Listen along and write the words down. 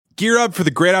Gear up for the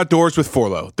great outdoors with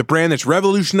Forloh, the brand that's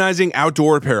revolutionizing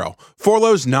outdoor apparel.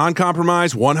 Forloh's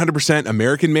non-compromise, 100%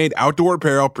 American-made outdoor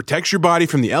apparel protects your body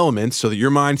from the elements so that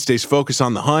your mind stays focused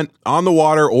on the hunt, on the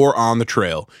water, or on the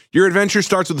trail. Your adventure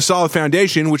starts with a solid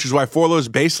foundation, which is why Forloh's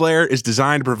base layer is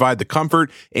designed to provide the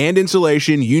comfort and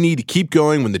insulation you need to keep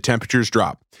going when the temperatures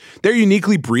drop. Their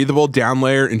uniquely breathable down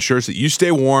layer ensures that you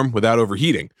stay warm without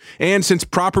overheating. And since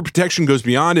proper protection goes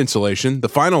beyond insulation, the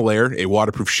final layer, a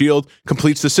waterproof shield,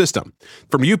 completes the system.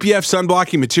 From UPF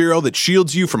sunblocking material that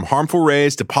shields you from harmful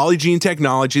rays to Polygiene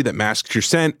technology that masks your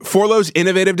scent, Forloh's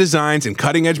innovative designs and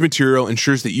cutting-edge material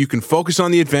ensures that you can focus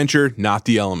on the adventure, not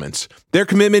the elements. Their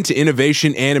commitment to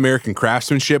innovation and American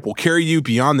craftsmanship will carry you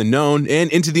beyond the known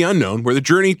and into the unknown, where the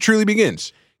journey truly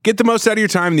begins. Get the most out of your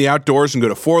time in the outdoors and go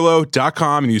to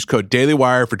forloh.com and use code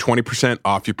DailyWire for 20%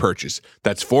 off your purchase.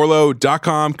 That's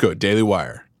forloh.com, code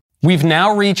DailyWire. We've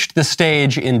now reached the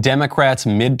stage in Democrats'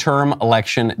 midterm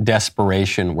election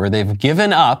desperation where they've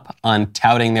given up on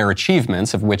touting their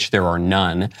achievements, of which there are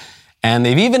none, and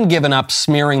they've even given up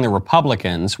smearing the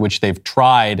Republicans, which they've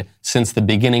tried since the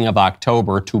beginning of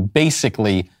October to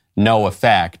basically no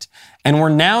effect. And we're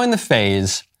now in the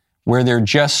phase where they're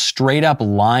just straight up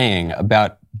lying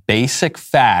about basic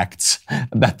facts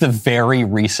about the very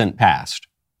recent past.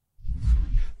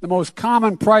 The most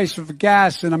common price of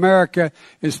gas in America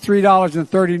is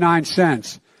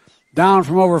 $3.39, down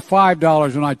from over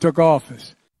 $5 when I took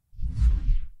office.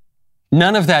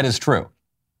 None of that is true.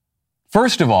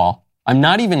 First of all, I'm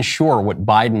not even sure what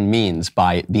Biden means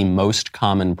by the most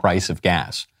common price of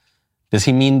gas. Does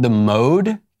he mean the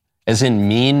mode? As in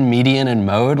mean, median, and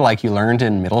mode, like you learned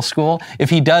in middle school?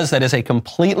 If he does, that is a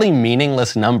completely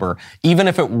meaningless number, even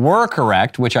if it were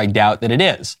correct, which I doubt that it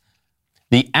is.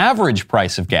 The average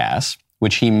price of gas,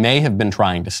 which he may have been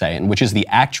trying to say, and which is the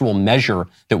actual measure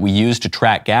that we use to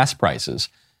track gas prices,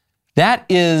 that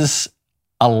is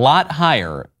a lot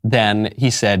higher than he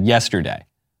said yesterday.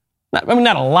 Not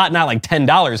a lot, not like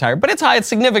 $10 higher, but it's high. It's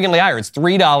significantly higher. It's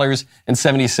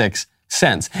 $3.76.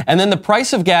 And then the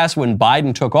price of gas when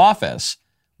Biden took office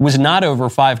was not over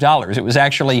 $5. It was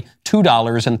actually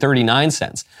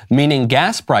 $2.39, meaning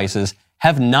gas prices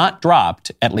have not dropped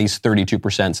at least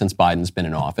 32% since Biden's been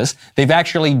in office. They've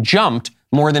actually jumped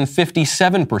more than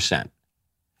 57%.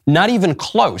 Not even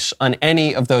close on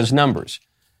any of those numbers.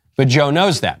 But Joe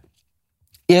knows that.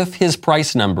 If his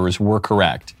price numbers were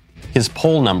correct, his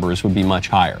poll numbers would be much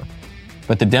higher.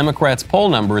 But the Democrats' poll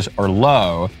numbers are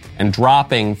low and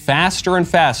dropping faster and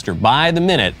faster by the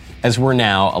minute as we're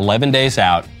now 11 days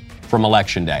out from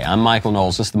Election Day. I'm Michael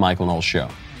Knowles. This is The Michael Knowles Show.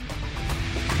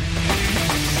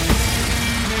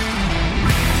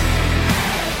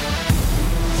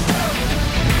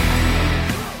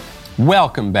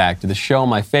 Welcome back to the show.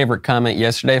 My favorite comment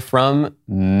yesterday from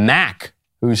Mac,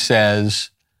 who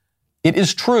says, "It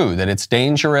is true that it's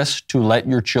dangerous to let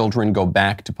your children go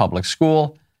back to public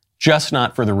school, just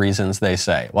not for the reasons they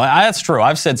say." Well, that's true.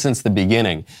 I've said since the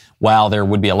beginning, while there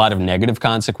would be a lot of negative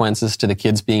consequences to the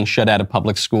kids being shut out of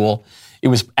public school, it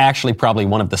was actually probably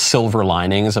one of the silver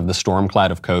linings of the storm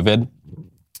cloud of COVID.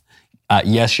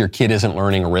 Yes, your kid isn't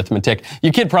learning arithmetic.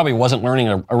 Your kid probably wasn't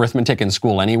learning arithmetic in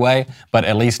school anyway, but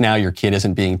at least now your kid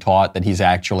isn't being taught that he's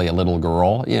actually a little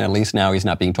girl. You know, at least now he's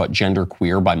not being taught gender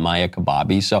queer by Maya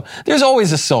Kababi. So there's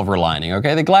always a silver lining,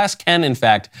 okay? The glass can, in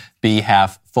fact, be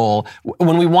half full.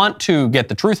 When we want to get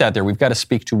the truth out there, we've got to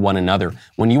speak to one another.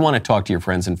 When you want to talk to your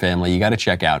friends and family, you got to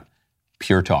check out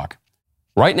Pure Talk.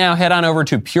 Right now, head on over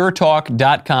to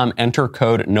puretalk.com, enter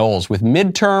code Knowles. With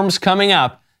midterms coming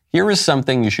up, here is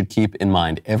something you should keep in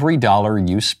mind. Every dollar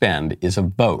you spend is a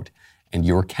vote, and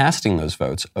you're casting those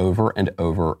votes over and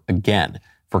over again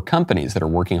for companies that are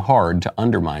working hard to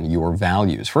undermine your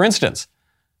values. For instance,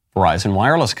 Verizon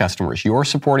Wireless customers, you're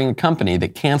supporting a company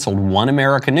that canceled One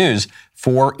America News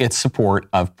for its support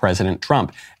of President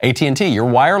Trump. AT&T, your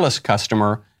wireless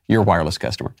customer.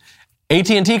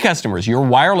 AT&T customers, your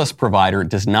wireless provider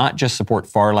does not just support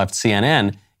far-left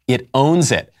CNN, it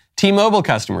owns it. T-Mobile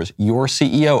customers, your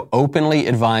CEO openly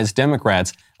advised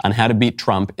Democrats on how to beat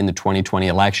Trump in the 2020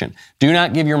 election. Do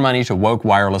not give your money to woke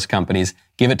wireless companies.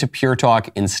 Give it to Pure Talk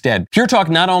instead. Pure Talk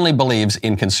not only believes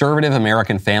in conservative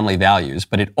American family values,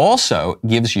 but it also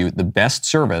gives you the best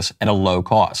service at a low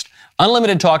cost.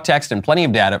 Unlimited talk, text, and plenty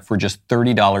of data for just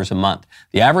 $30 a month.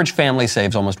 The average family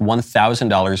saves almost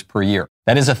 $1,000 per year.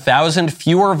 That is 1,000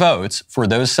 fewer votes for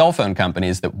those cell phone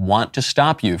companies that want to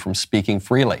stop you from speaking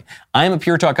freely. I am a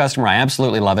Pure Talk customer. I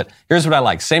absolutely love it. Here's what I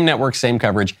like. Same network, same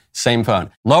coverage, same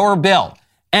phone. Lower bill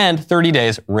and 30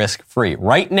 days risk-free.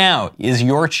 Right now is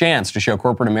your chance to show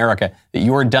corporate America that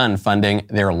you are done funding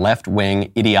their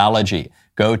left-wing ideology.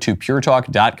 Go to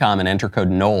puretalk.com and enter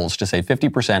code Knowles to save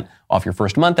 50% off your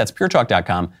first month. That's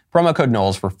puretalk.com, promo code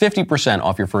Knowles for 50%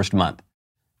 off your first month.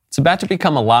 It's about to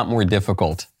become a lot more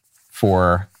difficult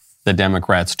for the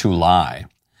Democrats to lie.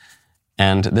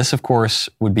 And this, of course,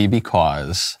 would be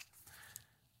because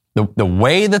the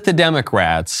way that the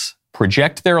Democrats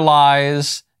project their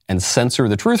lies and censor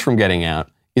the truth from getting out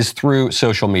is through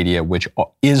social media, which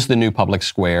is the new public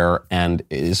square and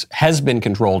has been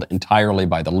controlled entirely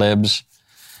by the libs.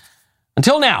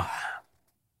 Until now,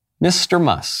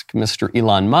 Mr.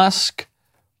 Elon Musk,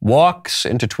 walks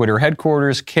into Twitter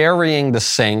headquarters carrying the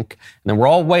sink, and then we're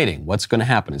all waiting. What's going to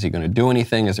happen? Is he going to do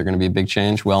anything? Is there going to be a big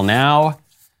change? Well, now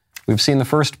we've seen the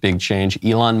first big change,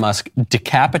 Elon Musk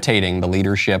decapitating the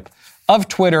leadership of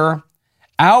Twitter.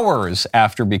 Hours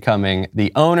after becoming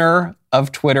the owner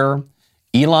of Twitter,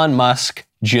 Elon Musk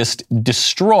just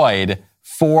destroyed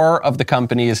 4 of the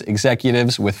company's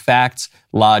executives with facts,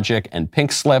 logic, and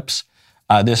pink slips.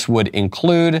 This would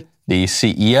include the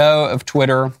CEO of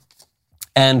Twitter,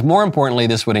 and more importantly,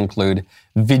 this would include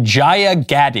Vijaya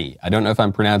Gadde. I don't know if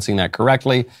I'm pronouncing that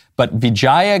correctly, but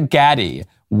Vijaya Gadde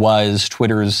was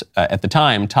Twitter's, at the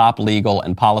time, top legal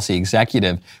and policy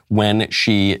executive when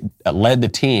she led the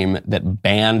team that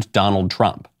banned Donald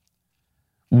Trump,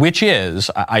 which is,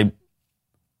 I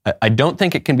don't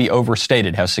think it can be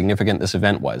overstated how significant this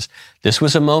event was. This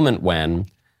was a moment when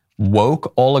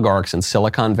woke oligarchs in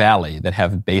Silicon Valley that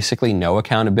have basically no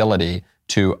accountability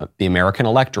to the American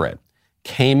electorate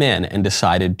came in and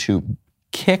decided to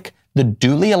kick the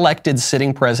duly elected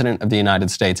sitting president of the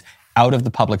United States out of the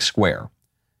public square.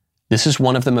 This is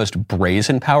one of the most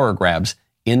brazen power grabs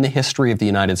in the history of the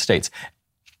United States.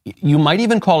 You might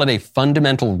even call it a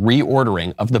fundamental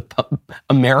reordering of the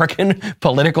American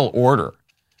political order.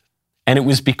 And it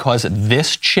was because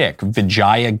this chick,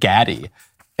 Vijaya Gadde,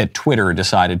 at Twitter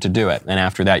decided to do it. And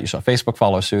after that, you saw Facebook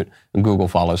follow suit and Google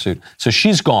follow suit. So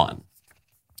she's gone.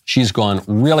 She's gone.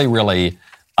 Really, really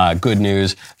good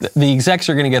news. The execs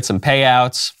are going to get some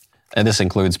payouts. And this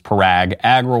includes Parag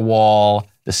Agrawal,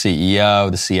 the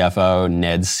CEO, the CFO,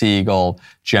 Ned Siegel,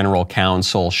 General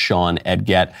Counsel Sean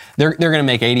Edgett. They're going to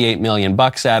make $88 million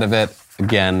out of it.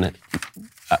 Again,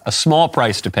 a small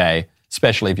price to pay,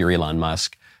 especially if you're Elon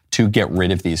Musk, to get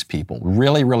rid of these people.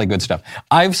 Really, really good stuff.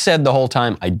 I've said the whole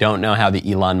time, I don't know how the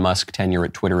Elon Musk tenure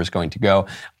at Twitter is going to go.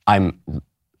 I'm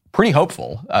pretty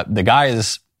hopeful. The guy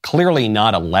is clearly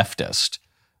not a leftist.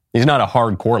 He's not a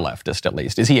hardcore leftist, at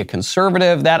least. Is he a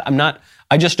conservative? That I'm not.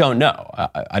 I just don't know.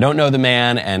 I don't know the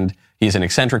man, and he's an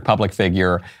eccentric public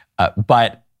figure.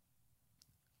 But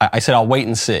I said, I'll wait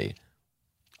and see.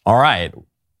 All right.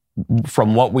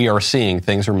 From what we are seeing,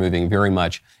 things are moving very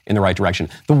much in the right direction.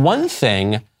 The one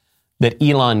thing that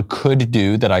Elon could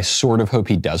do that I sort of hope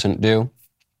he doesn't do,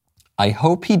 I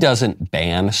hope he doesn't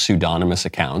ban pseudonymous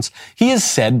accounts. He has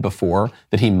said before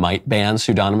that he might ban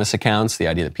pseudonymous accounts, the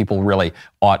idea that people really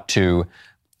ought to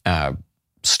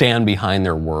stand behind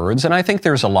their words. And I think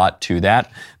there's a lot to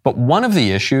that. But one of the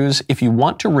issues, if you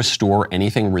want to restore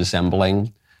anything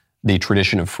resembling the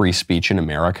tradition of free speech in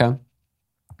America,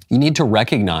 you need to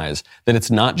recognize that it's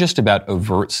not just about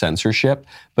overt censorship,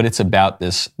 but it's about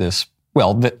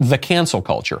the cancel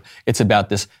culture. It's about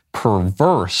this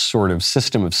perverse sort of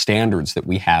system of standards that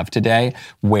we have today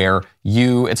where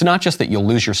it's not just that you'll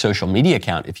lose your social media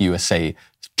account if you say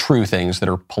true things that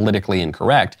are politically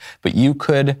incorrect, but you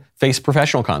could face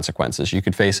professional consequences. You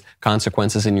could face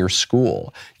consequences in your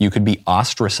school. You could be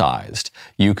ostracized.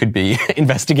 You could be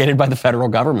investigated by the federal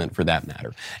government for that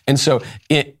matter. And so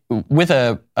with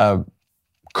a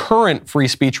current free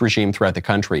speech regime throughout the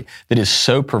country that is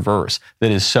so perverse,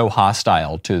 that is so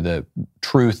hostile to the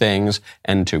true things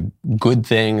and to good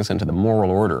things and to the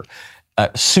moral order,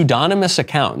 pseudonymous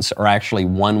accounts are actually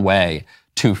one way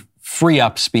to free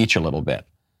up speech a little bit.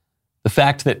 The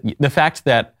fact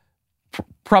that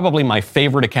probably my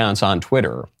favorite accounts on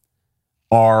Twitter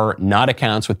are not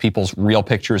accounts with people's real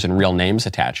pictures and real names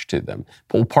attached to them.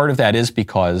 But part of that is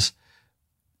because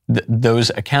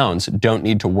those accounts don't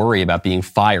need to worry about being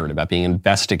fired, about being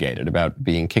investigated, about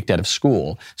being kicked out of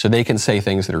school. So they can say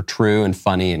things that are true and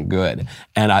funny and good.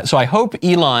 And so I hope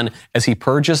Elon, as he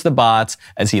purges the bots,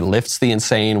 as he lifts the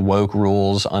insane woke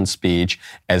rules on speech,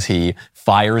 as he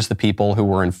fires the people who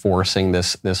were enforcing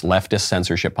this leftist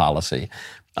censorship policy,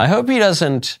 I hope he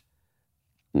doesn't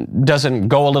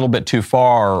go a little bit too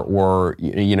far or,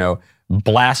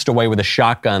 blast away with a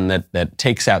shotgun that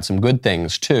takes out some good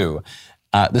things too.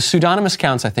 The pseudonymous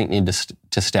accounts, I think, need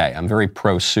to stay. I'm very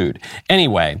pro-pseud.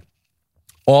 Anyway,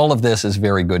 all of this is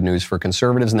very good news for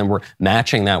conservatives, and then we're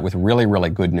matching that with really, really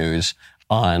good news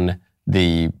on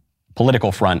the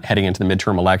political front heading into the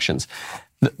midterm elections.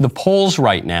 The polls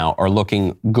right now are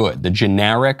looking good. The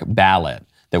generic ballot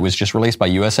that was just released by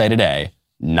USA Today,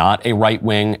 not a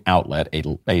right-wing outlet,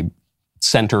 a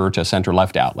center to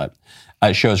center-left outlet,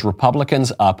 shows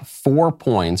Republicans up 4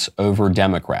 points over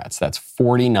Democrats. That's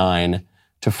 49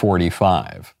 to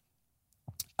 45.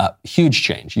 Huge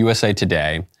change. USA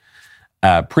Today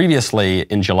previously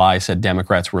in July said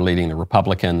Democrats were leading the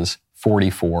Republicans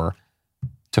 44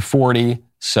 to 40.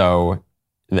 So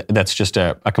that's just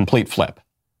a complete flip.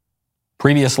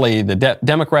 Previously, the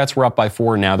Democrats were up by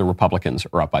 4. Now the Republicans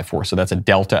are up by 4. So that's a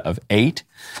delta of 8.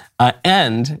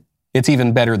 And it's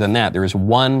even better than that. There is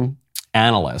one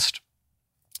analyst,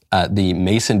 the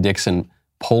Mason-Dixon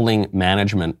polling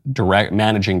managing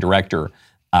director,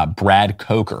 Brad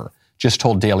Coker, just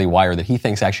told Daily Wire that he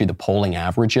thinks actually the polling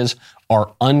averages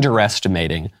are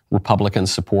underestimating Republican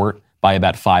support by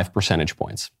about 5 percentage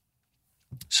points.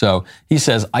 So he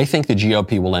says, I think the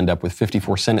GOP will end up with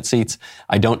 54 Senate seats.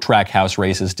 I don't track House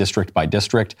races district by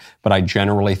district, but I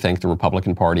generally think the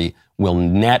Republican Party will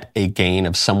net a gain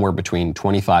of somewhere between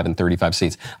 25 and 35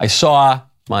 seats. I saw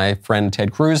my friend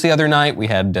Ted Cruz the other night. We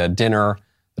had dinner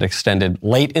that extended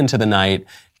late into the night.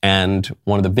 And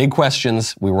one of the big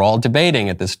questions we were all debating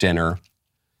at this dinner,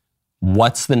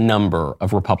 what's the number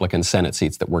of Republican Senate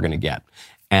seats that we're going to get?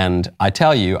 And I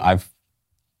tell you, I've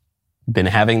been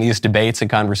having these debates and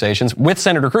conversations with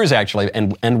Senator Cruz, actually,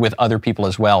 and with other people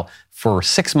as well for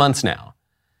 6 months now.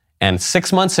 And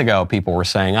 6 months ago, people were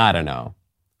saying, I don't know,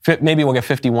 maybe we'll get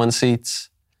 51 seats,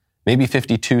 maybe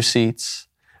 52 seats.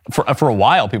 For a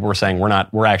while, people were saying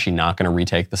we're actually not going to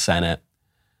retake the Senate.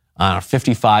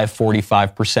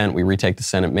 45% we retake the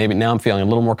Senate. Maybe now I'm feeling a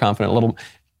little more confident.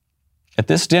 At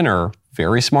this dinner,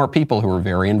 very smart people who are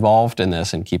very involved in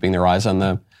this and keeping their eyes on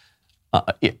the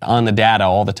data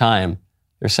all the time.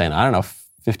 They're saying, I don't know,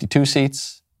 52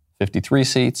 seats, 53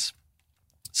 seats.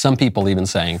 Some people even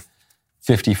saying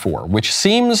 54, which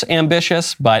seems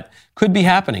ambitious, but could be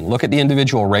happening. Look at the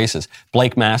individual races.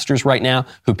 Blake Masters right now,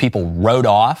 who people wrote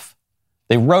off.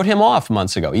 They wrote him off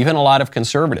months ago, even a lot of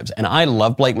conservatives. And I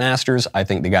love Blake Masters. I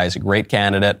think the guy's a great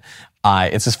candidate.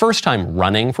 It's his first time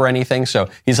running for anything, so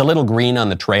he's a little green on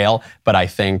the trail, but I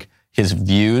think his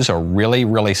views are really,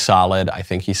 really solid. I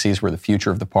think he sees where the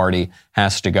future of the party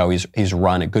has to go. He's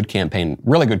run a good campaign,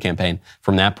 really good campaign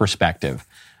from that perspective.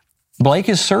 Blake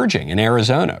is surging in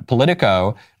Arizona.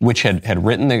 Politico, which had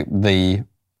written the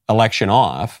election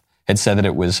off, had said that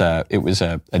it was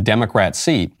a Democrat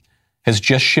seat, has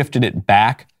just shifted it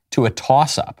back to a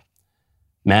toss-up.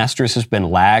 Masters has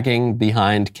been lagging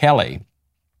behind Kelly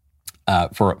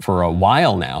for a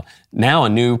while now. Now a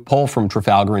new poll from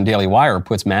Trafalgar and Daily Wire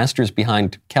puts Masters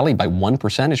behind Kelly by 1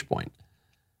 percentage point.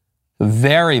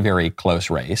 Very, very close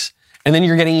race. And then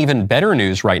you're getting even better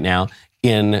news right now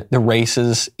in the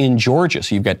races in Georgia.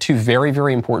 So you've got 2 very,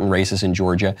 very important races in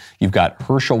Georgia. You've got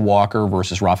Herschel Walker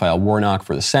versus Raphael Warnock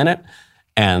for the Senate,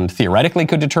 and theoretically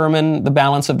could determine the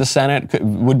balance of the Senate,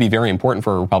 would be very important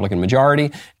for a Republican majority.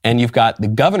 And you've got the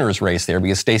governor's race there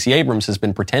because Stacey Abrams has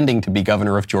been pretending to be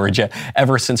governor of Georgia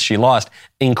ever since she lost.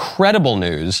 Incredible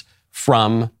news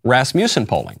from Rasmussen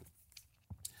polling.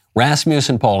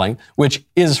 Rasmussen polling, which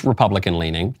is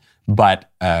Republican-leaning, but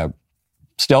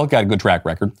still got a good track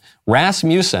record.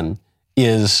 Rasmussen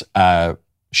is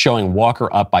showing Walker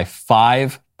up by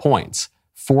 5 points,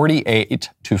 48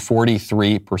 to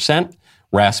 43%.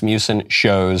 Rasmussen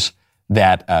shows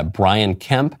that Brian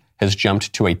Kemp has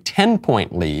jumped to a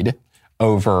 10-point lead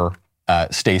over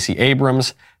Stacey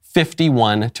Abrams,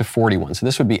 51 to 41. So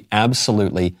this would be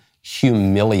absolutely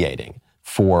humiliating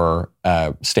for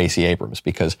Stacey Abrams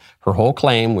because her whole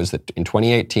claim was that in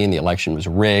 2018 the election was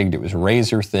rigged, it was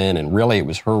razor thin, and really it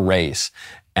was her race.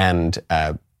 And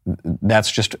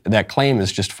that claim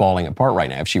is just falling apart right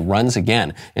now. If she runs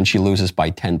again and she loses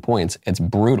by 10 points, it's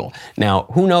brutal. Now,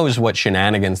 who knows what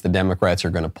shenanigans the Democrats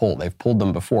are going to pull? They've pulled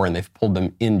them before, and they've pulled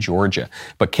them in Georgia.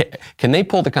 But can they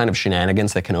pull the kind of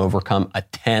shenanigans that can overcome a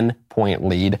 10-point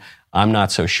lead? I'm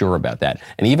not so sure about that.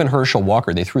 And even Herschel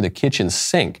Walker, they threw the kitchen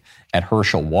sink at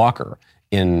Herschel Walker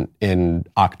in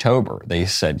October. They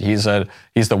said he's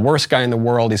the worst guy in the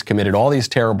world. He's committed all these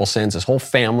terrible sins. His whole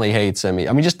family hates him.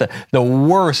 I mean, just the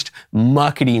worst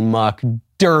muckety-muck,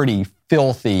 dirty,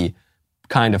 filthy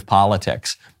kind of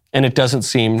politics. And it doesn't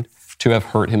seem to have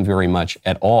hurt him very much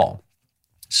at all.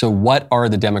 So what are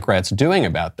the Democrats doing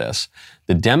about this?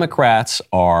 The Democrats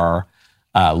are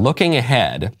looking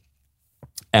ahead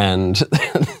and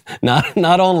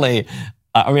not only,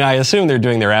 I mean, I assume they're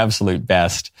doing their absolute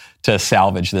best to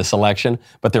salvage this election,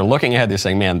 but they're looking ahead. They're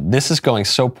saying, man, this is going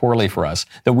so poorly for us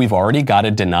that we've already got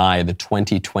to deny the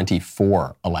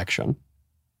 2024 election.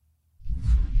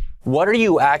 What are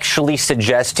you actually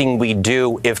suggesting we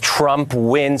do if Trump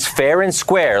wins fair and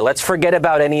square? Let's forget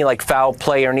about any foul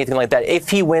play or anything like that. If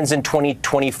he wins in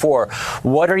 2024,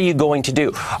 what are you going to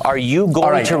do? Are you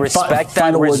going to respect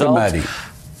that result?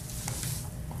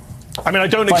 I mean, I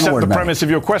don't accept the premise of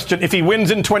your question. If he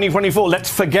wins in 2024,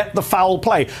 let's forget the foul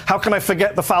play. How can I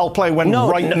forget the foul play when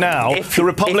now the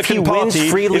Republican Party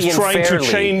is trying to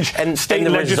change state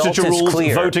legislature rules,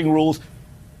 voting rules?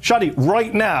 Shadi,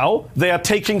 right now, they are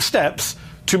taking steps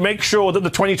to make sure that the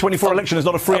 2024 election is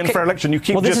not a free and fair election. You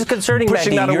keep this is concerning,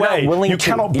 pushing that away. You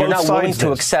cannot you're not willing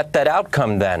to accept that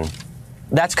outcome then.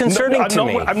 That's concerning to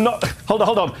me. I'm not. Hold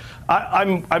on.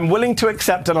 I'm willing to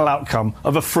accept an outcome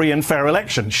of a free and fair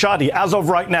election. Shadi, as of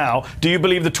right now, do you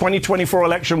believe the 2024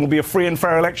 election will be a free and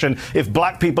fair election if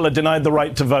black people are denied the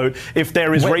right to vote, if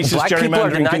there is racist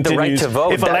gerrymandering continues,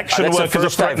 if election workers are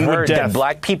threatened with death? That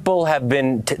black people have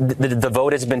been, the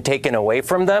vote has been taken away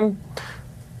from them?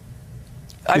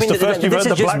 It's the first you've heard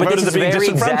that black voters are being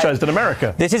disenfranchised in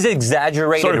America. This is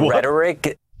exaggerated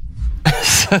rhetoric.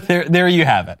 So there you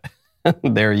have it.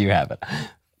 There you have it.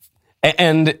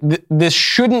 And this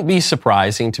shouldn't be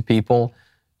surprising to people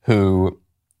who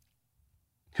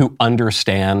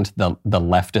understand the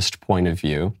leftist point of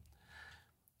view.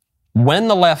 When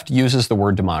the left uses the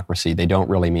word democracy, they don't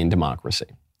really mean democracy.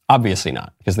 Obviously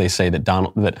not, because they say that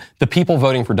the people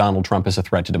voting for Donald Trump is a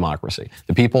threat to democracy.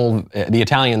 The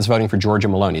Italians voting for Giorgia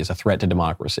Meloni is a threat to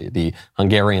democracy. The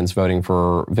Hungarians voting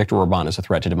for Viktor Orban is a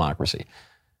threat to democracy.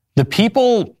 The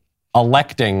people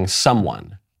electing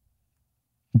someone,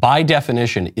 by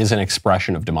definition, is an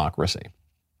expression of democracy.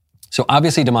 So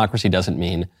obviously democracy doesn't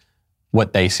mean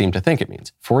what they seem to think it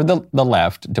means. For the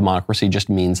left, democracy just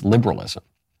means liberalism.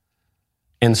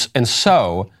 And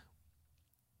so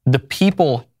the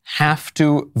people have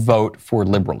to vote for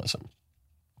liberalism.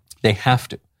 They have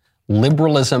to.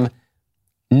 Liberalism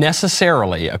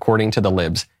necessarily, according to the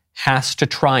libs, has to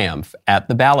triumph at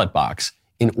the ballot box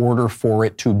in order for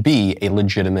it to be a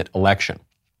legitimate election.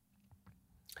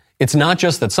 It's not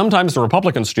just that sometimes the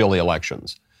Republicans steal the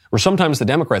elections, or sometimes the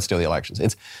Democrats steal the elections.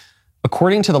 It's,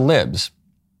 according to the libs,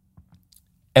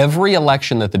 every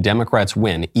election that the Democrats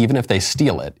win, even if they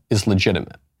steal it, is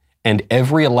legitimate. And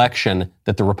every election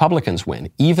that the Republicans win,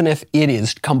 even if it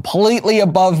is completely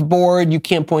above board, you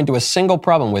can't point to a single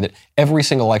problem with it, every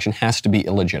single election has to be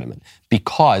illegitimate,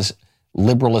 because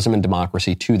liberalism and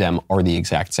democracy to them are the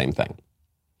exact same thing.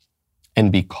 And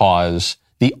because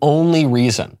the only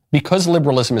reason, because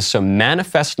liberalism is so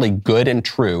manifestly good and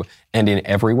true and in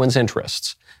everyone's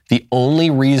interests, the only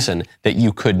reason that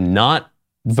you could not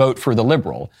vote for the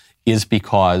liberal is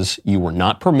because you were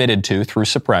not permitted to through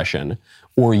suppression,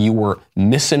 or you were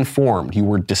misinformed, you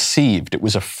were deceived, it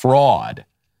was a fraud.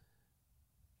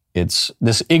 It's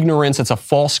this ignorance, it's a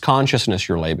false consciousness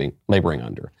you're laboring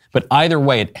under. But either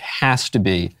way, it has to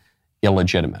be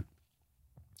illegitimate.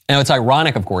 Now, it's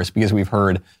ironic, of course, because we've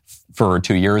heard for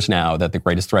 2 years now that the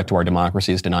greatest threat to our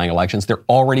democracy is denying elections. They're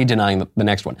already denying the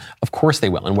next one. Of course they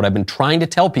will. And what I've been trying to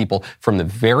tell people from the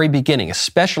very beginning,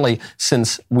 especially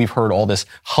since we've heard all this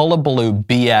hullabaloo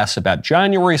BS about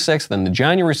January 6th and the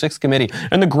January 6th committee,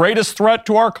 and the greatest threat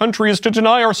to our country is to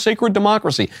deny our sacred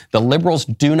democracy. The liberals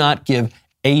do not give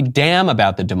a damn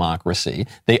about the democracy.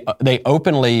 They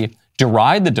openly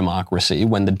deride the democracy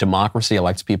when the democracy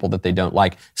elects people that they don't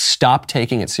like. Stop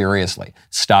taking it seriously.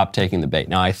 Stop taking the bait.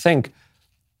 Now, I think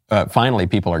finally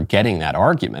people are getting that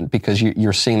argument, because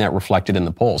you're seeing that reflected in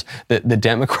the polls. The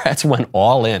Democrats went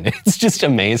all in. It's just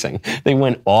amazing. They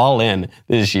went all in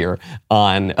this year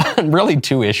on really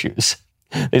two issues.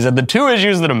 They said the two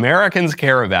issues that Americans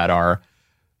care about are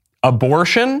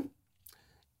abortion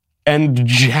and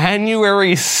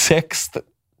January 6th,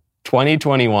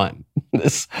 2021,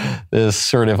 this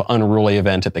sort of unruly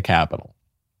event at the Capitol.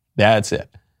 That's it.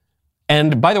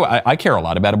 And by the way, I care a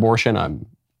lot about abortion. I'm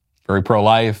very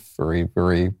pro-life, very,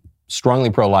 very strongly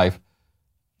pro-life.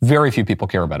 Very few people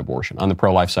care about abortion on the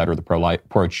pro-life side or the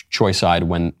pro-choice side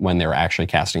when they're actually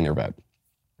casting their vote.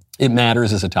 It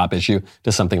matters as a top issue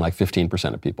to something like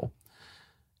 15% of people.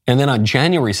 And then on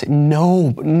January 6th,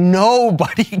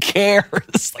 nobody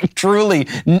cares. Like, truly,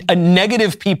 a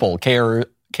negative people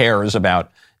cares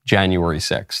about January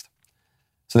 6th.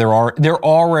 So they're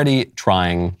already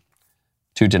trying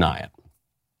to deny it.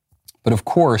 But of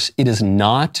course, it is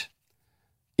not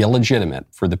illegitimate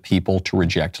for the people to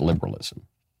reject liberalism.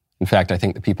 In fact, I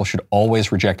think that people should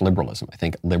always reject liberalism. I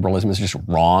think liberalism is just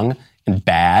wrong and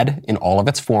bad in all of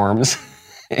its forms.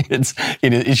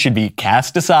 It should be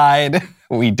cast aside.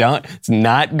 It's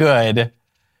not good.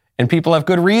 And people have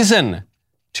good reason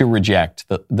to reject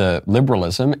the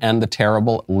liberalism and the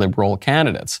terrible liberal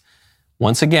candidates.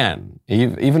 once again,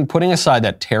 even putting aside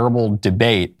that terrible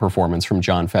debate performance from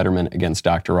John Fetterman against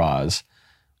Dr. Oz,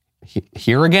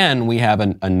 here again we have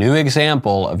a new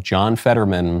example of John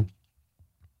Fetterman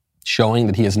showing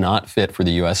that he is not fit for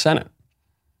the U.S. Senate.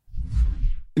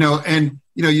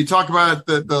 You talk about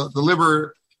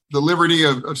the liberty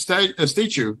of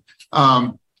statute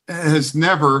has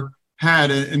never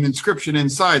had an inscription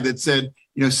inside that said,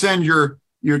 send your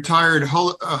tired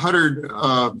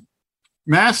huddled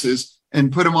masses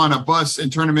and put them on a bus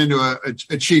and turn them into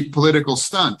a cheap political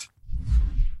stunt.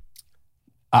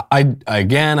 I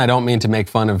don't mean to make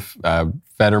fun of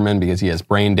Fetterman because he has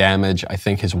brain damage. I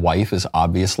think his wife is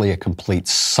obviously a complete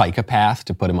psychopath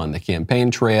to put him on the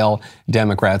campaign trail.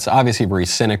 Democrats obviously very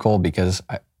cynical because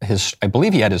I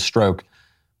believe he had his stroke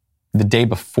the day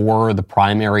before the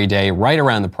primary day, right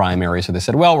around the primary. So they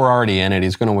said, well, we're already in it.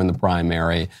 He's going to win the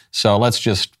primary. So let's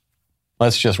just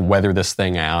weather this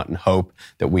thing out and hope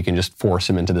that we can just force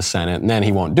him into the Senate. And then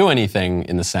he won't do anything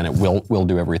in the Senate. We'll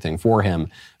do everything for him,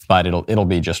 but it'll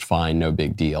be just fine. No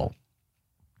big deal.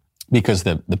 Because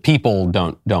the people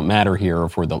don't matter here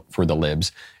for the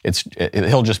libs.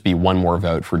 He'll just be one more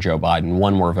vote for Joe Biden,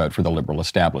 one more vote for the liberal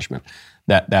establishment.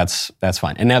 That's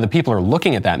fine. And now the people are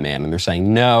looking at that man and they're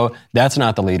saying, no, that's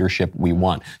not the leadership we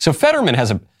want. So Fetterman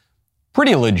has a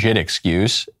pretty legit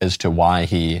excuse as to why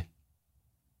he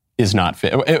is not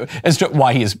fit, as to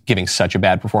why he is giving such a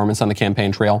bad performance on the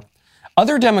campaign trail.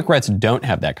 Other Democrats don't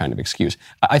have that kind of excuse.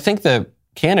 I think the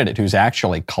candidate who's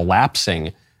actually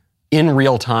collapsing in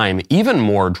real time, even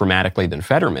more dramatically than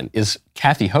Fetterman, is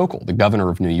Kathy Hochul, the governor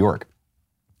of New York.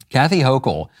 Kathy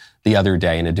Hochul, the other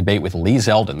day in a debate with Lee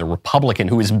Zeldin, the Republican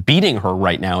who is beating her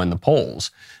right now in the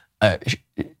polls,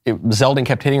 Zeldin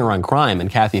kept hitting her on crime, and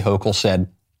Kathy Hochul said,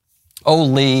 "Oh,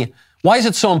 Lee, why is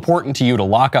it so important to you to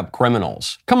lock up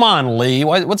criminals? Come on, Lee,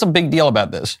 what's a big deal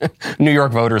about this?" New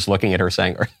York voters looking at her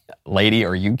saying, "Lady,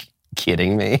 are you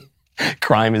kidding me?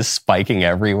 Crime is spiking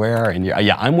everywhere." And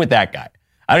yeah, I'm with that guy.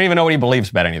 I don't even know what he believes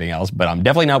about anything else, but I'm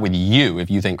definitely not with you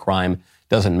if you think crime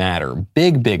doesn't matter.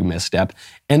 Big, big misstep.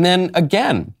 And then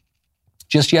again,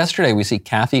 just yesterday, we see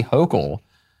Kathy Hochul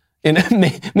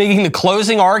making the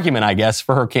closing argument, I guess,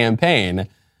 for her campaign,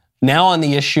 now on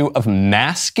the issue of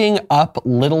masking up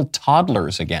little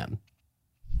toddlers again.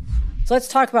 So let's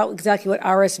talk about exactly what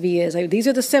RSV is. These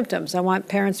are the symptoms. I want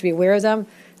parents to be aware of them,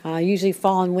 usually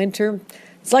fall and winter.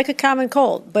 It's like a common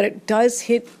cold, but it does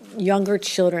hit younger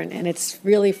children, and it's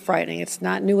really frightening. It's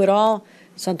not new at all,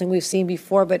 something we've seen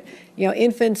before, but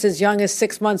infants as young as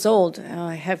 6 months old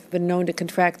have been known to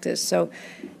contract this. So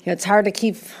it's hard to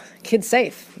keep kids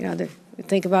safe.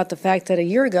 Think about the fact that a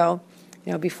year ago,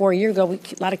 before a year ago,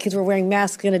 a lot of kids were wearing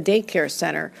masks in a daycare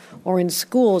center or in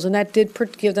schools, and that did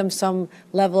give them some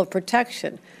level of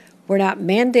protection. We're not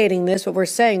mandating this, but we're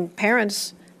saying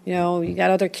parents, you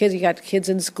got other kids, you got kids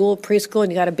in school, preschool,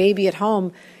 and you got a baby at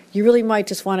home, you really might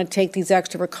just want to take these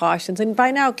extra precautions. And by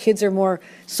now, kids are more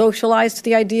socialized to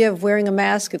the idea of wearing a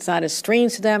mask. It's not as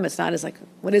strange to them. It's not as like,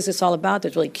 what is this all about?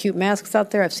 There's really cute masks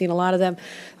out there. I've seen a lot of them.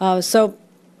 So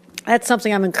that's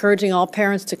something I'm encouraging all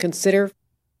parents to consider.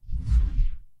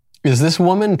 Is this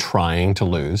woman trying to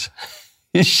lose?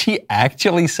 Is she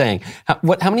actually saying, how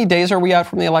many days are we out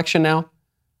from the election now?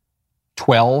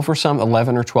 12 or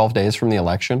 11 or 12 days from the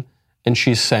election. And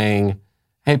she's saying,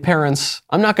 hey, parents,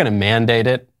 I'm not going to mandate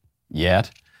it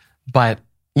yet, but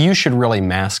you should really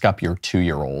mask up your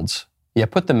 2-year-olds. Yeah,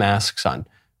 put the masks on.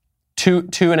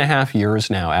 2.5 years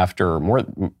now after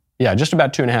just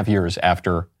about 2.5 years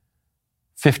after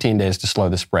 15 days to slow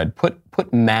the spread.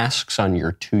 Put masks on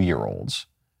your 2-year-olds.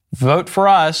 Vote for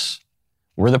us.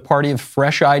 We're the party of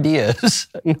fresh ideas.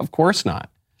 Of course not.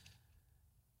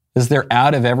 Because they're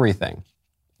out of everything.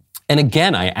 And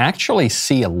again, I actually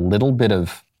see a little bit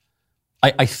of,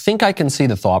 I think I can see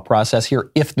the thought process here,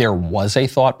 if there was a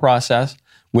thought process,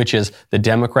 which is the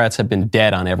Democrats have been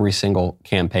dead on every single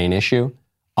campaign issue,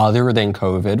 other than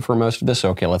COVID for most of this.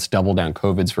 Okay, let's double down.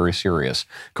 COVID's very serious.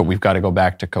 We've got to go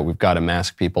back to COVID. We've got to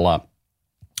mask people up.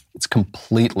 It's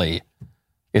completely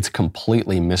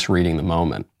misreading the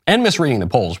moment and misreading the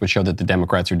polls, which show that the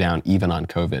Democrats are down even on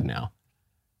COVID now.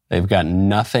 They've got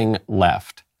nothing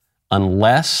left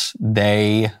unless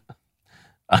they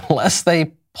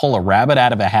pull a rabbit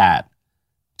out of a hat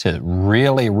to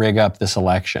really rig up this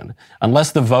election.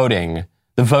 Unless the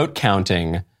vote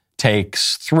counting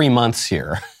takes 3 months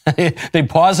here. They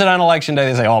pause it on election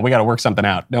day. They say, we got to work something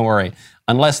out. Don't worry.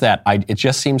 Unless that, it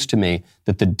just seems to me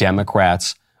that the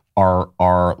Democrats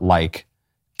are like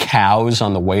cows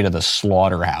on the way to the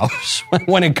slaughterhouse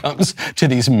when it comes to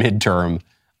these midterm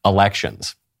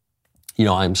elections.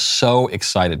 I'm so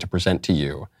excited to present to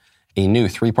you a new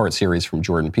 3-part series from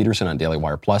Jordan Peterson on Daily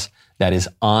Wire Plus that is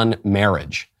on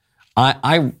marriage.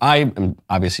 I am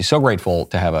obviously so grateful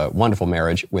to have a wonderful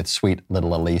marriage with sweet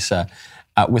little Elisa.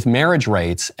 With marriage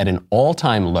rates at an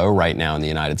all-time low right now in the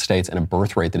United States and a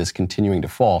birth rate that is continuing to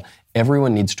fall,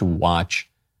 everyone needs to watch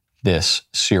this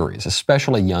series,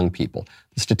 especially young people.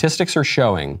 The statistics are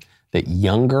showing that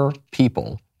younger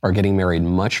people are getting married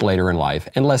much later in life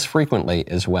and less frequently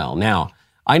as well. Now,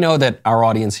 I know that our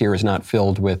audience here is not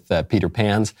filled with Peter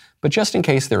Pans, but just in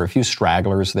case there are a few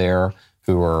stragglers there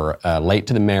who are late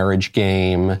to the marriage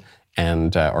game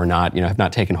and or not, have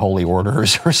not taken holy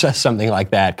orders or something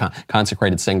like that,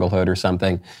 consecrated singlehood or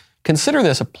something, consider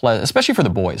this especially for the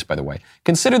boys, by the way,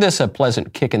 consider this a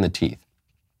pleasant kick in the teeth.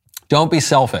 Don't be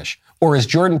selfish. Or as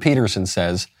Jordan Peterson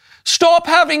says, stop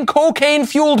having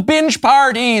cocaine-fueled binge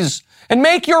parties and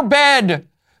make your bed.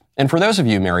 And for those of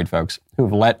you married folks who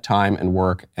have let time and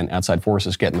work and outside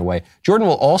forces get in the way, Jordan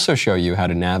will also show you how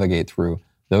to navigate through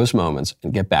those moments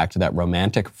and get back to that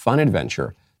romantic, fun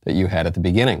adventure that you had at the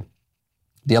beginning.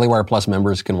 Daily Wire Plus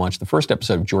members can watch the first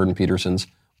episode of Jordan Peterson's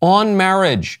On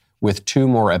Marriage, with 2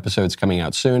 more episodes coming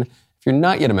out soon. If you're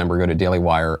not yet a member, go to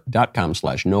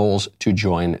dailywire.com/Knowles to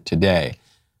join today.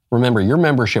 Remember, your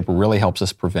membership really helps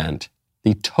us prevent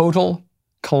the total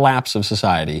collapse of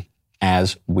society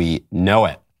as we know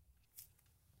it.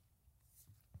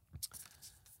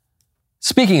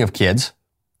 Speaking of kids,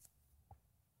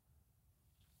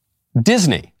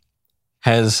 Disney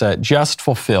has just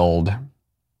fulfilled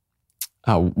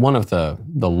one of the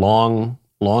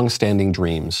long-standing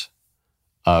dreams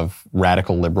of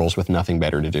radical liberals with nothing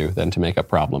better to do than to make up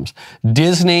problems.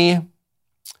 Disney,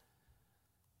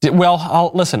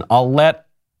 I'll let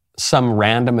some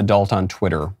random adult on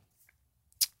Twitter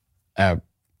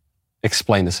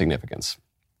explain the significance.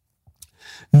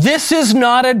 This is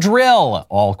not a drill,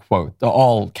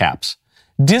 all caps.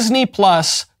 Disney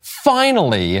Plus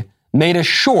finally made a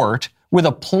short with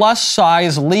a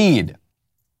plus-size lead.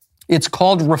 It's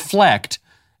called Reflect,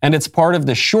 and it's part of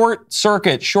the Short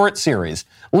Circuit short series.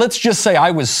 Let's just say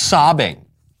I was sobbing.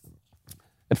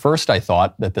 At first, I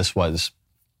thought that this was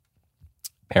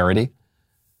parody.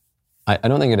 I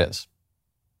don't think it is.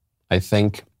 I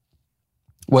think,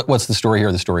 what's the story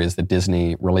here? The story is that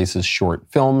Disney releases short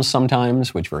films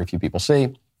sometimes, which very few people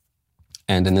see.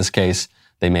 And in this case,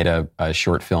 they made a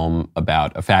short film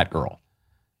about a fat girl.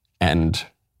 And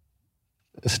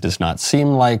this does not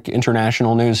seem like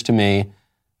international news to me,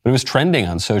 but it was trending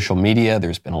on social media.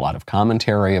 There's been a lot of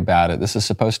commentary about it. This is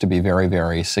supposed to be very,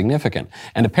 very significant.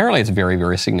 And apparently it's very,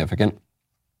 very significant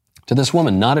to this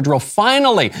woman. Not a drill.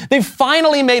 They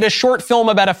finally made a short film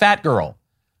about a fat girl.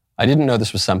 I didn't know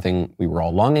this was something we were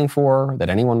all longing for, that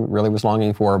anyone really was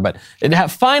longing for, but it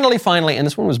finally, and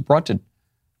this one was brought to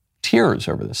tears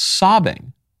over this,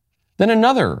 sobbing. Then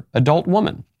another adult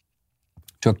woman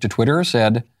took to Twitter,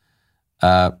 said,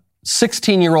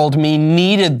 16-year-old me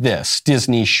needed this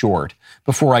Disney short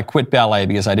before I quit ballet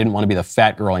because I didn't want to be the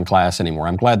fat girl in class anymore.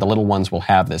 I'm glad the little ones will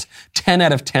have this. 10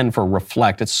 out of 10 for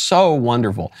Reflect. It's so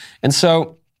wonderful. And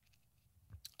so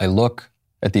I look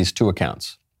at these 2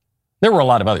 accounts. There were a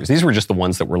lot of others. These were just the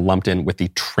ones that were lumped in with the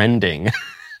trending.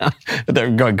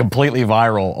 They're going completely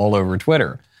viral all over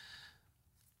Twitter.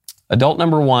 Adult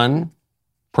number 1,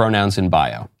 pronouns in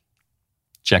bio.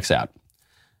 Checks out.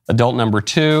 Adult number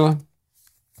 2,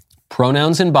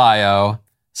 pronouns in bio,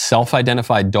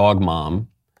 self-identified dog mom,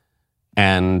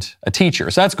 and a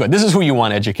teacher. So that's good. This is who you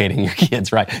want educating your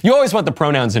kids, right? You always want the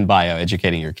pronouns in bio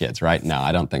educating your kids, right? No,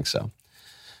 I don't think so.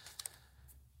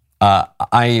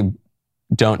 I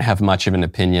don't have much of an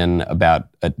opinion about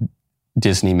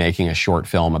Disney making a short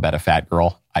film about a fat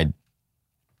girl.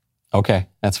 Okay,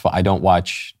 that's fine. I don't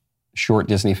watch short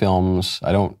Disney films.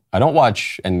 I don't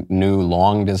watch new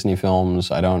long Disney films.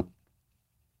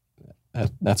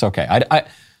 That's okay.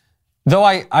 Though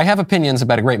I have opinions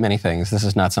about a great many things, this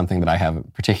is not something that I have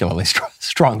particularly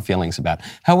strong feelings about.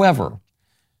 However,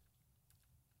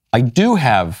 I do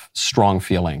have strong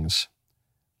feelings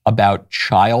about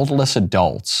childless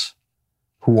adults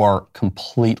who are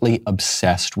completely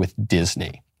obsessed with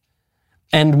Disney.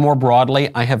 And more broadly,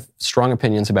 I have strong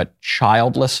opinions about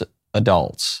childless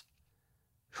adults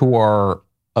who are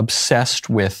obsessed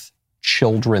with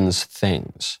children's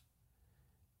things.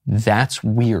 That's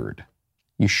weird.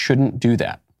 You shouldn't do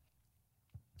that.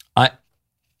 I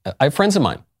have friends of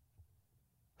mine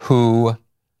who,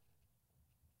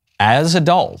 as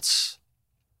adults,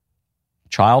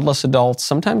 childless adults,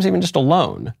 sometimes even just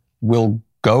alone, will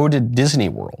go to Disney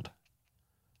World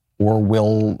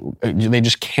or they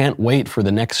just can't wait for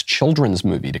the next children's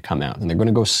movie to come out. And they're going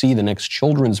to go see the next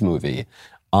children's movie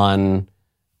on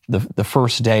the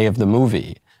first day of the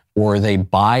movie. or they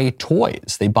buy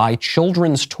toys. They buy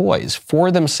children's toys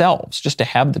for themselves just to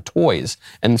have the toys.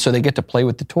 And so they get to play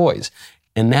with the toys.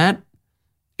 And that,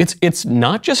 it's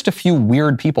not just a few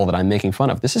weird people that I'm making fun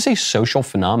of. This is a social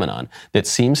phenomenon that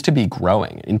seems to be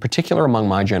growing, in particular among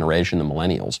my generation, the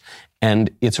millennials.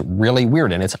 And it's really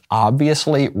weird. And it's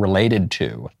obviously related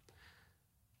to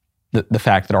the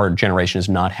fact that our generation is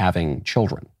not having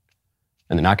children.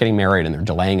 And they're not getting married, and they're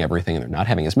delaying everything, and they're not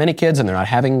having as many kids, and they're not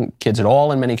having kids at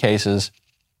all in many cases.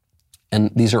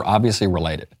 And these are obviously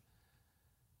related.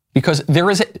 Because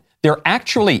there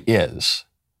actually is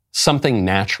something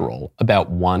natural about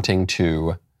wanting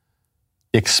to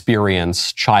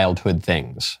experience childhood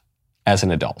things as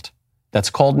an adult. That's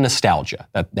called nostalgia.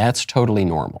 That's totally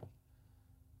normal.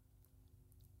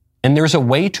 And there's a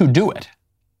way to do it.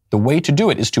 The way to do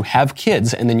it is to have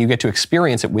kids, and then you get to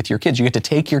experience it with your kids. You get to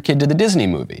take your kid to the Disney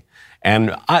movie.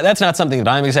 And that's not something that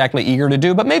I'm exactly eager to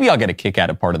do, but maybe I'll get a kick out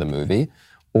of part of the movie.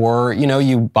 Or,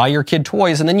 you buy your kid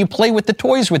toys, and then you play with the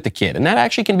toys with the kid. And that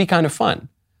actually can be kind of fun.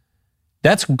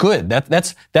 That's good.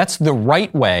 That's the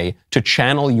right way to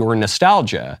channel your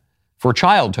nostalgia for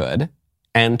childhood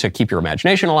and to keep your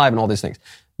imagination alive and all these things.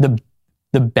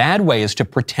 The bad way is to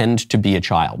pretend to be a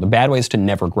child. The bad way is to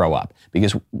never grow up.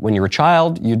 Because when you're a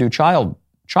child, you do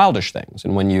childish things.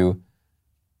 And when you,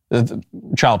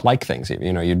 childlike things,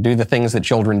 you do the things that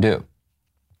children do.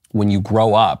 When you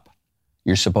grow up,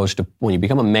 when you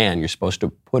become a man, you're supposed to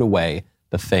put away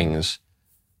the things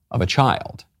of a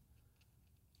child.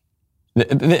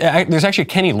 There's actually a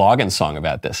Kenny Loggins song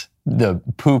about this. The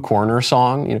Pooh Corner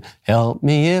song, help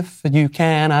me if you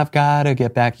can, I've got to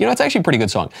get back. It's actually a pretty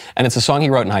good song. And it's a song he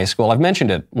wrote in high school. I've mentioned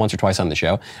it once or twice on the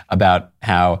show about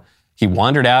how he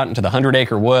wandered out into the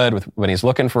 100-acre wood when he's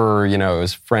looking for,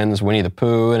 his friends Winnie the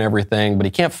Pooh and everything, but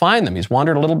he can't find them. He's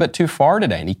wandered a little bit too far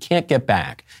today, and he can't get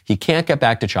back. He can't get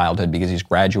back to childhood because he's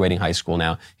graduating high school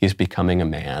now. He's becoming a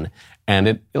man. And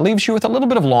it leaves you with a little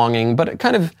bit of longing, but it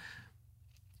kind of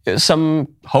some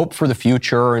hope for the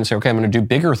future and say, okay, I'm going to do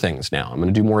bigger things now. I'm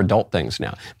going to do more adult things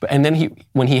now. And then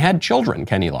when he had children,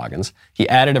 Kenny Loggins, he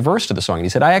added a verse to the song. And he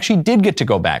said, I actually did get to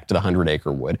go back to the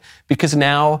 100-acre wood because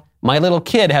now my little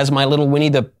kid has my little Winnie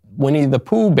the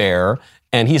Pooh bear,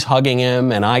 and he's hugging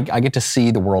him, and I get to see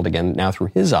the world again now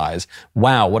through his eyes.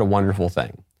 Wow, what a wonderful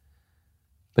thing.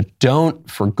 But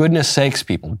for goodness sakes,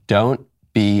 people, don't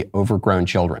be overgrown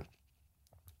children.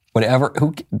 Whatever,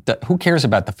 who cares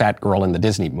about the fat girl in the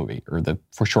Disney movie or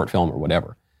for short film or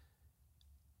whatever?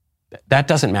 That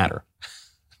doesn't matter.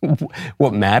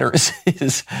 What matters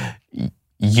is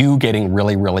you getting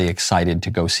really, really excited to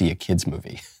go see a kids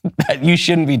movie. You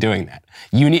shouldn't be doing that.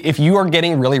 If you are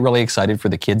getting really, really excited for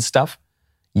the kids stuff,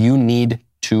 you need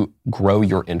to grow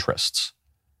your interests.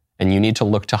 And you need to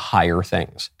look to higher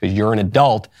things because you're an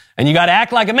adult and you got to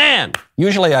act like a man.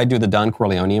 Usually I do the Don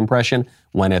Corleone impression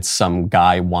when it's some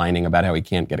guy whining about how he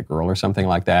can't get a girl or something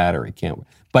like that, or he can't.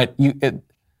 But you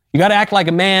got to act like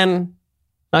a man,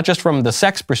 not just from the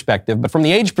sex perspective, but from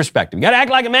the age perspective. You got to act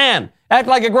like a man, act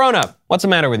like a grown-up. What's the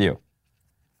matter with you?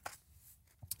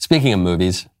 Speaking of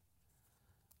movies,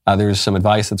 there's some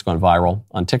advice that's gone viral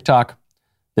on TikTok.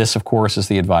 This, of course, is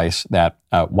the advice that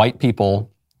white people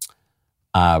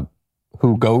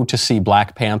who go to see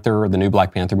Black Panther, the new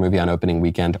Black Panther movie on opening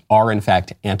weekend, are in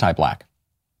fact anti-black.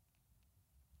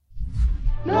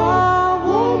 No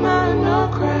woman, no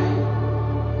cry.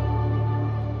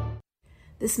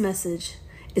 This message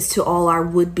is to all our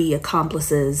would-be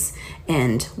accomplices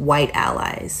and white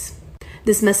allies.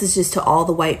 This message is to all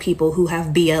the white people who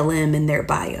have BLM in their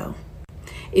bio.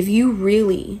 If you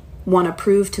really want to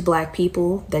prove to black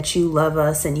people that you love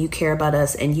us and you care about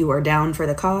us and you are down for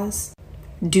the cause,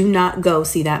 do not go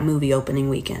see that movie opening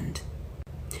weekend.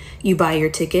 You buy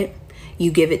your ticket,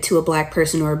 you give it to a black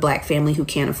person or a black family who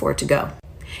can't afford to go.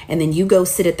 And then you go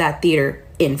sit at that theater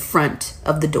in front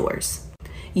of the doors.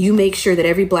 You make sure that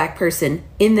every black person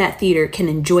in that theater can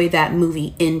enjoy that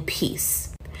movie in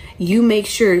peace. You make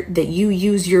sure that you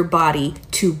use your body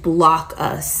to block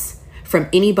us from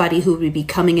anybody who would be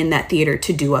coming in that theater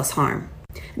to do us harm.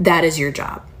 That is your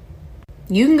job.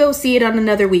 You can go see it on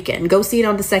another weekend. Go see it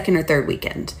on the second or third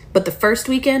weekend. But the first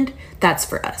weekend, that's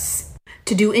for us.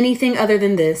 To do anything other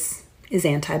than this is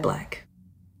anti-black.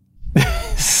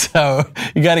 So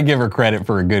you got to give her credit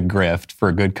for a good grift, for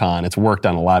a good con. It's worked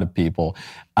on a lot of people.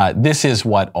 This is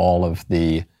what all of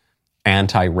the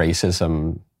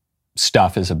anti-racism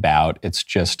stuff is about. It's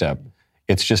just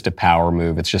a power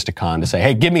move. It's just a con to say,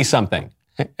 hey, give me something.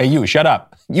 Hey, you shut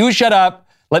up. You shut up.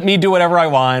 Let me do whatever I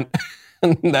want.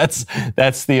 That's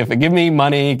the, give me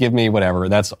money, give me whatever.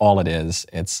 That's all it is.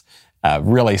 It's a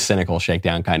really cynical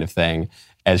shakedown kind of thing.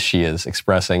 as she is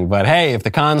expressing. But hey, if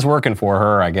the con's working for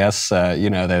her, I guess,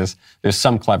 there's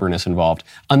some cleverness involved.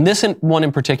 On this one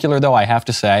in particular, though, I have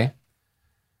to say,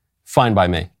 fine by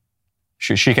me.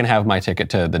 She can have my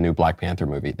ticket to the new Black Panther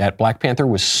movie. That Black Panther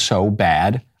was so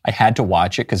bad, I had to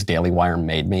watch it because Daily Wire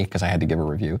made me, because I had to give a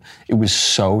review. It was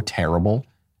so terrible.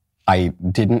 I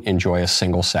didn't enjoy a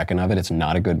single second of it. It's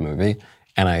not a good movie.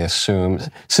 And I assume,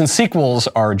 since sequels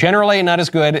are generally not as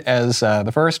good as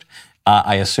the first,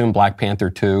 I assume Black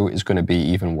Panther 2 is going to be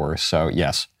even worse. So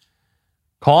yes.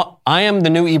 I am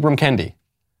the new Ibram Kendi.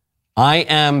 I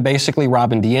am basically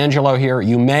Robin DiAngelo here.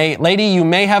 You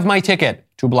may have my ticket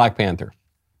to Black Panther.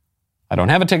 I don't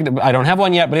have a ticket. I don't have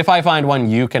one yet, but if I find one,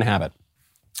 you can have it.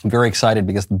 I'm very excited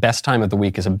because the best time of the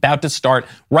week is about to start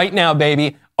right now,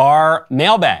 baby. Our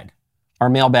mailbag. Our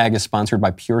mailbag is sponsored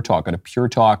by Pure Talk. Go to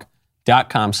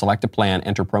puretalk.com, select a plan,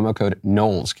 enter promo code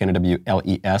Knowles,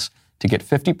 Knowles, to get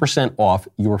 50% off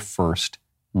your first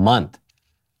month.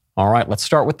 All right, let's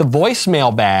start with the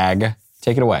voicemail bag.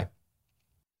 Take it away.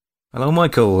 Hello,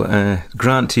 Michael.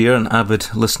 Grant here, an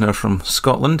avid listener from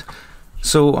Scotland.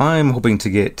 So I'm hoping to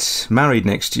get married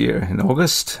next year in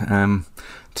August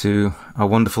to a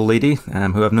wonderful lady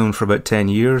who I've known for about 10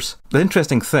 years. The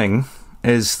interesting thing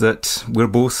is that we're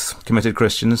both committed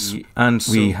Christians and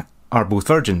we are both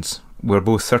virgins. We're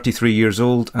both 33 years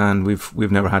old and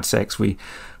we've never had sex. We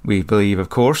believe, of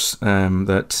course,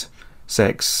 that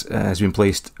sex has been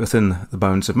placed within the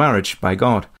bounds of marriage by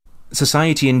God.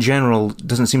 Society in general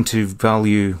doesn't seem to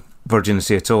value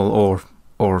virginity at all,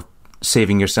 or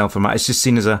saving yourself from it. It's just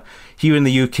seen as here in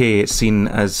the UK, it's seen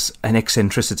as an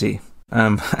eccentricity.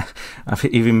 I've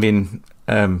even been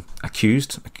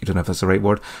accused, I don't know if that's the right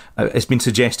word, it's been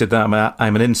suggested that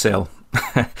I'm an incel,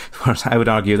 whereas I would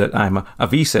argue that I'm a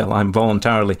V-cell. I'm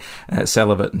voluntarily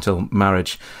celibate until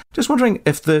marriage. Just wondering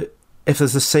if there's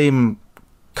the same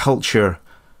culture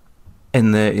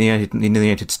in the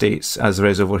United States as there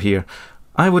is over here.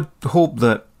 I would hope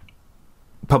that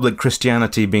public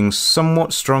Christianity being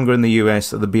somewhat stronger in the US,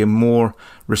 that there'd be a more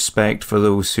respect for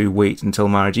those who wait until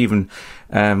marriage, even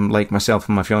like myself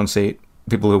and my fiancée,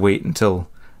 people who wait until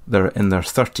they're in their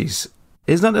 30s.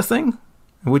 Is that a thing,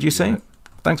 would you say? Yeah.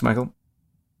 Thanks, Michael.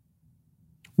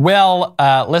 Well,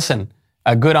 listen,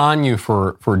 good on you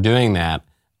for doing that.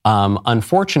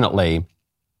 Unfortunately,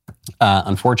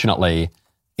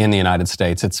 in the United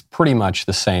States, it's pretty much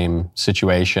the same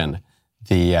situation.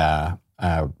 The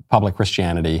public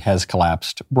Christianity has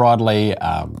collapsed broadly.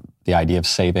 The idea of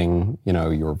saving,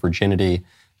 your virginity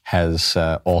has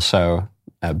also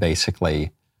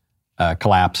basically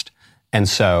collapsed. And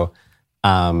so,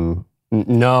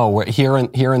 no, here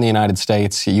in the United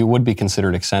States, you would be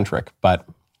considered eccentric, but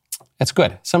it's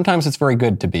good. Sometimes it's very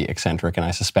good to be eccentric, and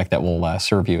I suspect that will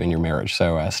serve you in your marriage.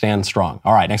 So stand strong.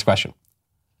 All right, next question.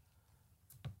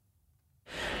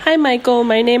 Hi, Michael.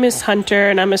 My name is Hunter,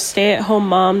 and I'm a stay-at-home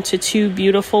mom to two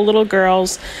beautiful little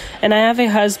girls, and I have a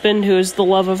husband who is the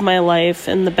love of my life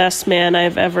and the best man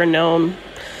I've ever known.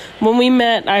 When we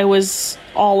met, I was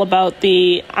all about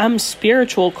I'm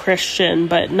spiritual Christian,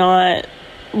 but not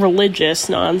religious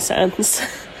nonsense.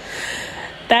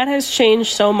 That has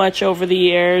changed so much over the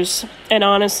years, and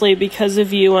honestly, because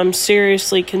of you, I'm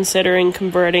seriously considering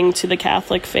converting to the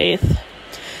Catholic faith.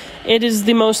 It is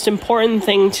the most important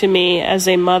thing to me as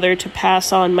a mother to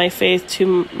pass on my faith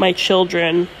to my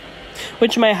children,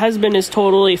 which my husband is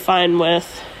totally fine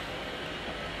with.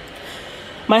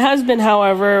 My husband,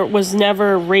 however, was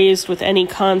never raised with any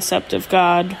concept of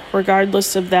God.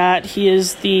 Regardless of that, he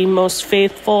is the most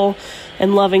faithful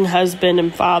and loving husband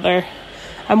and father.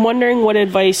 I'm wondering what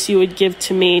advice you would give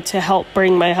to me to help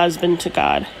bring my husband to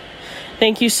God.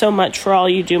 Thank you so much for all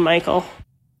you do, Michael.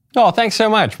 Oh, thanks so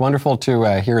much. Wonderful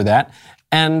to hear that.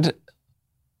 And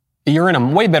you're in a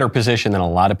way better position than a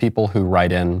lot of people who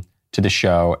write in to the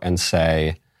show and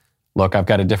say, look, I've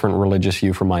got a different religious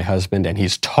view from my husband, and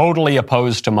he's totally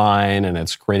opposed to mine, and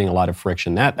it's creating a lot of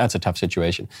friction. That's a tough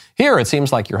situation. Here, it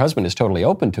seems like your husband is totally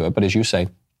open to it, but as you say,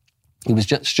 he was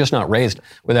just not raised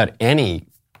without any,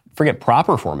 forget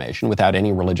proper formation, without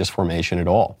any religious formation at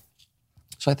all.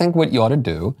 So I think what you ought to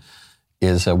do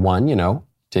is,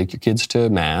 take your kids to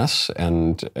Mass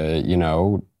and,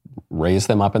 raise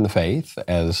them up in the faith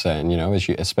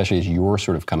especially as you're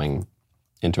sort of coming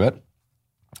into it.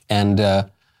 And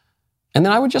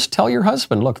then I would just tell your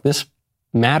husband, look, this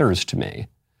matters to me.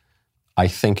 I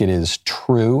think it is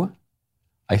true.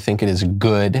 I think it is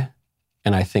good.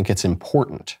 And I think it's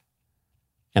important.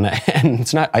 And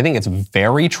it's not, I think it's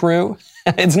very true.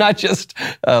 It's not just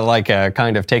like a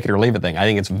kind of take it or leave it thing. I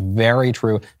think it's very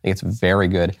true. I think it's very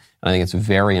good. And I think it's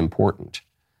very important.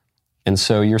 And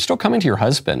so you're still coming to your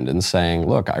husband and saying,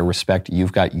 look, I respect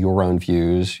you've got your own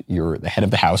views. You're the head of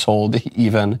the household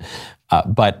even.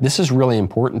 But this is really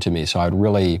important to me. So I'd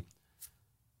really,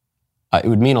 it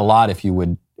would mean a lot if you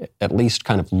would at least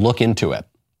kind of look into it,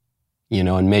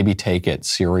 and maybe take it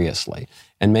seriously.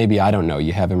 And maybe, I don't know,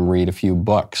 you have him read a few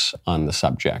books on the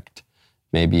subject.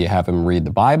 Maybe you have him read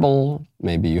the Bible.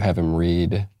 Maybe you have him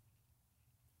read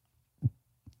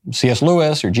C.S.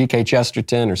 Lewis or G.K.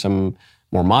 Chesterton or some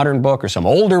more modern book or some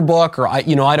older book, or I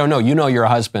don't know. You know your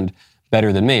husband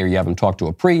better than me, or you have him talk to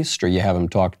a priest, or you have him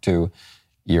talk to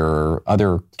your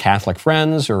other Catholic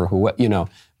friends, or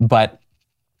but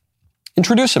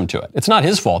introduce him to it. It's not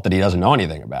his fault that he doesn't know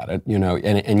anything about it,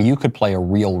 and you could play a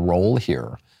real role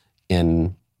here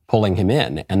in pulling him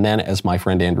in. And then, as my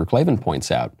friend Andrew Klavan points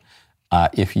out,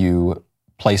 if you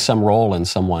play some role in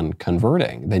someone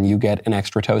converting, then you get an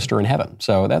extra toaster in heaven.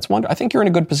 So that's I think you're in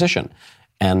a good position.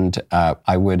 And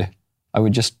I would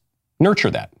just nurture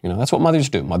that. That's what mothers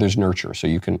do. Mothers nurture, so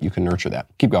you can nurture that.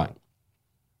 Keep going.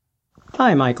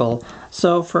 Hi, Michael.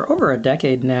 So for over a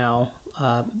decade now,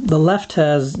 the left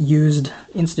has used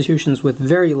institutions with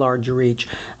very large reach,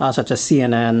 such as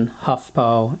CNN,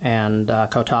 HuffPo, and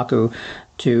Kotaku,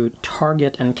 to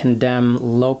target and condemn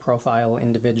low-profile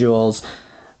individuals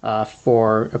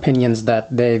for opinions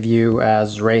that they view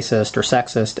as racist or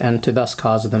sexist, and to thus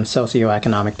cause them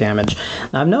socioeconomic damage.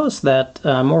 Now, I've noticed that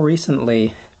more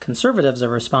recently, conservatives have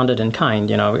responded in kind.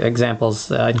 Examples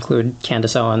include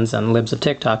Candace Owens and Libs of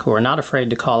TikTok, who are not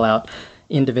afraid to call out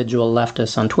individual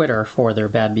leftists on Twitter for their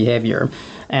bad behavior.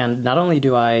 And not only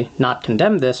do I not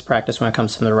condemn this practice when it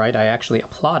comes to the right, I actually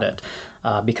applaud it.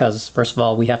 Because, first of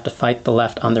all, we have to fight the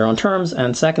left on their own terms,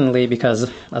 and secondly,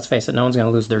 because, let's face it, no one's going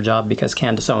to lose their job because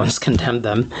Candace Owens condemned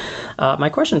them. My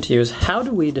question to you is, how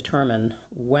do we determine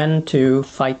when to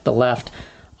fight the left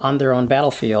on their own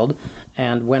battlefield,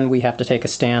 and when we have to take a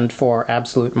stand for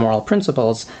absolute moral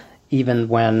principles, even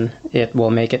when it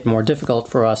will make it more difficult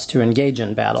for us to engage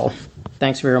in battle?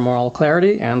 Thanks for your moral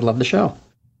clarity, and love the show.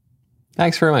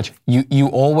 Thanks very much. You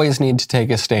always need to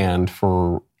take a stand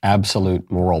for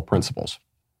absolute moral principles.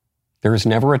 There is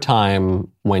never a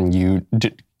time when you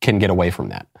can get away from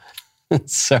that.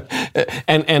 So,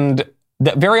 and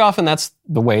very often that's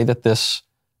the way that this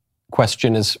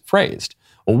question is phrased.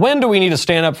 Well, when do we need to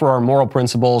stand up for our moral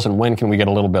principles, and when can we get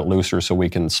a little bit looser so we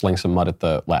can sling some mud at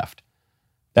the left?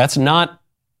 That's not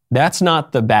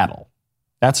the battle.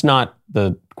 That's not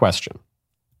the question.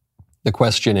 The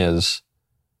question is,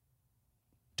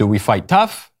 do we fight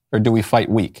tough or do we fight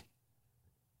weak?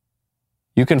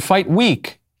 You can fight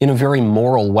weak in a very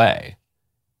moral way.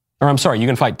 Or I'm sorry, you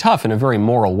can fight tough in a very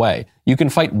moral way. You can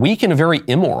fight weak in a very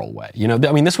immoral way.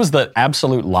 This was the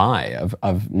absolute lie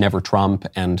of Never Trump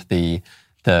and the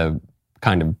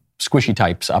kind of squishy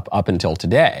types up until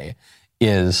today,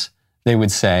 is they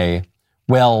would say,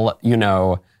 well,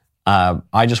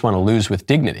 I just want to lose with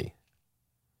dignity.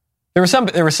 There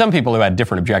were some people who had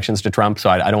different objections to Trump, so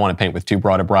I don't want to paint with too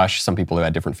broad a brush. Some people who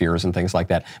had different fears and things like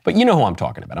that. But you know who I'm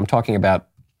talking about. I'm talking about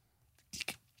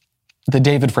the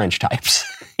David French types.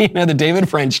 The David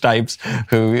French types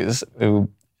who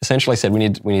essentially said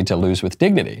we need to lose with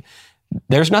dignity.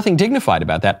 There's nothing dignified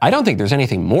about that. I don't think there's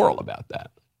anything moral about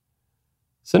that.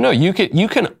 So no, you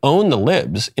can own the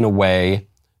libs in a way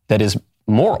that is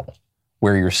moral,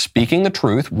 where you're speaking the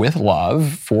truth with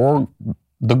love for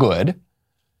the good.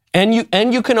 And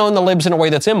you can own the libs in a way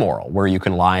that's immoral, where you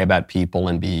can lie about people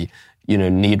and be,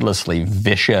 needlessly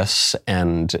vicious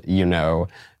and,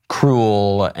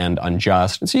 cruel and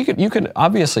unjust. And so you could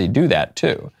obviously do that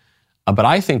too. But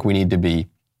I think we need to be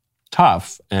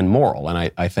tough and moral.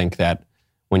 And I think that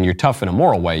when you're tough in a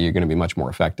moral way, you're going to be much more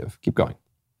effective. Keep going.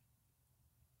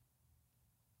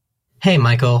 Hey,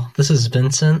 Michael, this is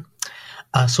Vincent.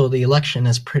 So the election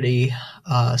is pretty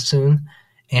soon,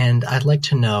 and I'd like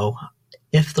to know,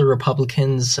 if the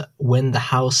Republicans win the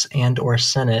House and or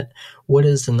Senate, what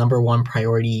is the number one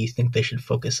priority you think they should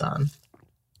focus on?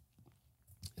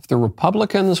 If the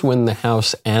Republicans win the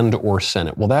House and or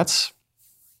Senate, well, that's,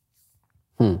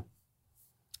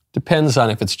 depends on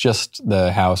if it's just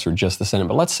the House or just the Senate.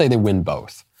 But let's say they win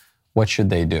both. What should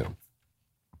they do?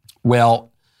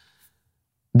 Well,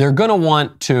 they're going to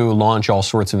want to launch all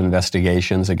sorts of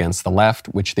investigations against the left,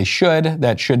 which they should.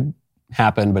 That should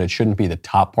happen, but it shouldn't be the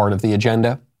top part of the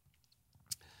agenda.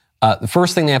 The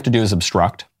first thing they have to do is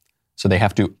obstruct. So they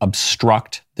have to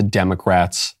obstruct the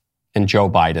Democrats and Joe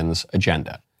Biden's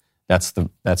agenda.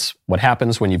 That's what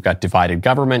happens when you've got divided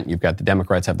government. You've got the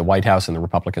Democrats have the White House and the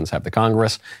Republicans have the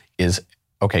Congress.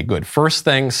 Okay, good. First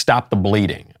thing, stop the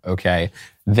bleeding, okay?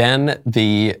 Then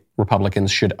the Republicans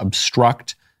should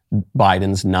obstruct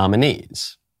Biden's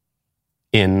nominees.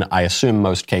 in, I assume,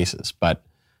 most cases. But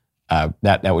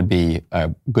that would be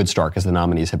a good start because the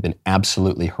nominees have been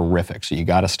absolutely horrific. So you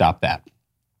got to stop that.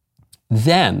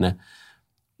 Then,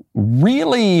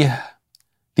 really,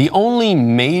 the only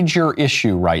major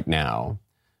issue right now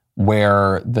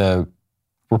where the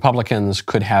Republicans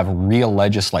could have real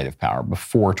legislative power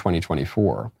before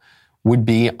 2024 would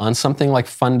be on something like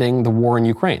funding the war in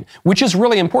Ukraine, which is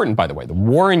really important, by the way. The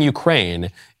war in Ukraine,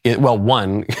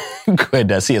 one,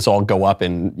 could see us all go up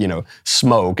in,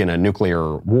 smoke in a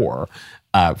nuclear war.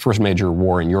 First major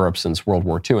war in Europe since World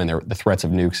War II, and the threats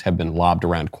of nukes have been lobbed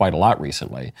around quite a lot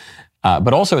recently.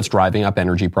 But also it's driving up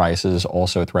energy prices.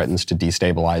 Also it threatens to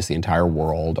destabilize the entire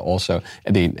world. Also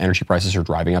the energy prices are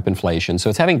driving up inflation. So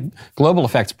it's having global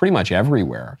effects pretty much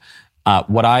everywhere.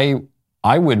 What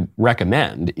I would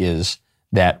recommend is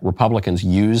that Republicans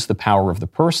use the power of the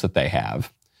purse that they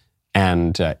have,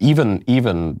 and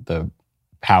even the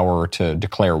power to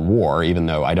declare war, even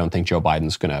though I don't think Joe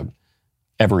Biden's going to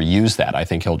ever use that. I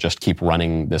think he'll just keep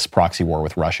running this proxy war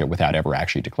with Russia without ever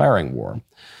actually declaring war.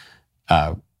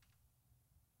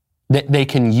 They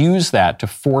can use that to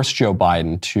force Joe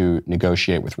Biden to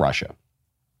negotiate with Russia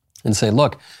and say,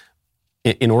 look,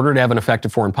 in order to have an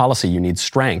effective foreign policy, you need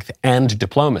strength and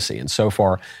diplomacy. And so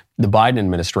far, the Biden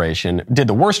administration did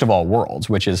the worst of all worlds,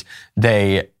 which is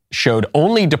they showed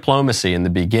only diplomacy in the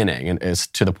beginning, and is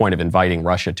to the point of inviting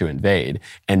Russia to invade,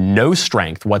 and no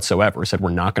strength whatsoever, said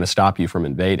we're not going to stop you from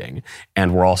invading,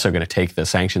 and we're also going to take the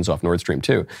sanctions off Nord Stream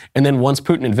 2. And then once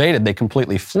Putin invaded, they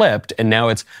completely flipped, and now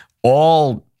it's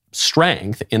all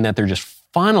strength in that they're just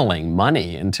funneling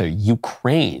money into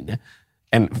Ukraine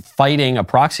and fighting a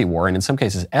proxy war, and in some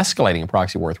cases escalating a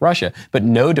proxy war with Russia, but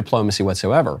no diplomacy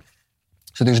whatsoever.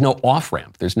 So there's no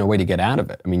off-ramp. There's no way to get out of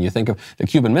it. I mean, you think of the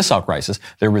Cuban Missile Crisis,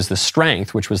 there was the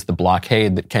strength, which was the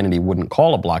blockade that Kennedy wouldn't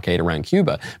call a blockade around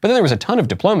Cuba. But then there was a ton of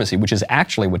diplomacy, which is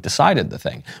actually what decided the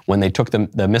thing. When they took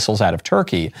the missiles out of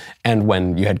Turkey, and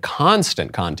when you had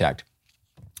constant contact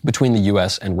between the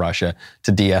U.S. and Russia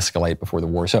to de-escalate before the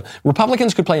war. So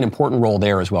Republicans could play an important role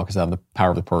there as well because they have the power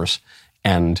of the purse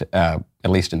and, at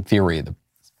least in theory,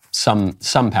 some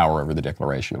power over the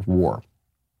declaration of war.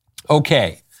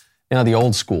 Okay. Now, the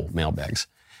old school mailbags.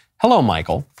 Hello,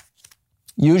 Michael.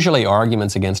 Usually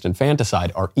arguments against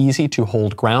infanticide are easy to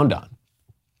hold ground on.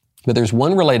 But there's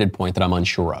one related point that I'm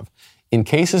unsure of. In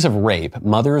cases of rape,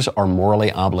 mothers are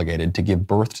morally obligated to give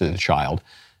birth to the child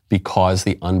because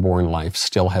the unborn life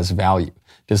still has value.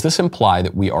 Does this imply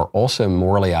that we are also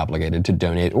morally obligated to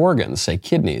donate organs, say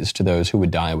kidneys, to those who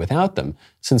would die without them,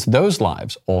 since those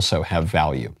lives also have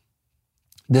value?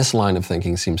 This line of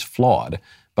thinking seems flawed,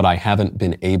 but I haven't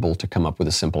been able to come up with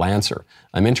a simple answer.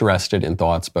 I'm interested in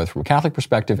thoughts both from a Catholic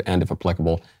perspective and, if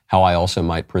applicable, how I also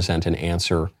might present an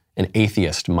answer an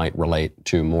atheist might relate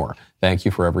to more. Thank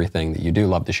you for everything that you do.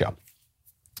 Love the show.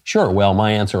 Sure. Well,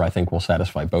 my answer, I think, will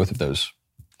satisfy both of those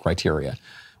criteria,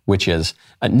 which is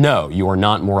no, you are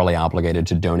not morally obligated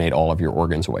to donate all of your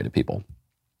organs away to people,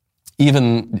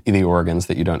 even the organs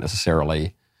that you don't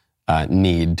necessarily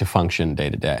need to function day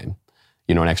to day,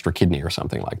 an extra kidney or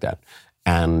something like that.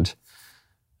 And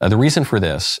the reason for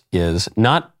this is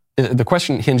the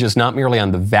question hinges not merely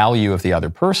on the value of the other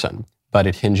person, but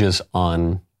it hinges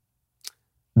on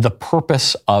the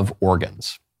purpose of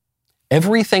organs.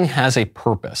 Everything has a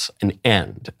purpose, an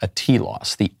end, a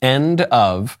telos. The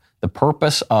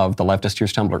purpose of the leftist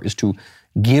ears tumbler is to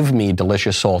give me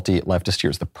delicious, salty leftist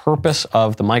ears. The purpose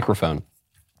of the microphone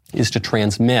is to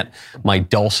transmit my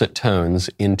dulcet tones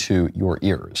into your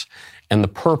ears. And the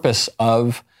purpose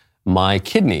of my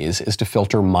kidneys is to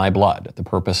filter my blood. The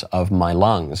purpose of my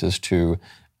lungs is to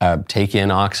take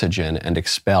in oxygen and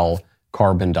expel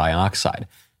carbon dioxide.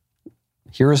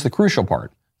 Here is the crucial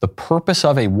part. The purpose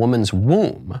of a woman's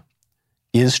womb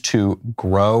is to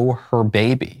grow her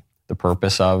baby. The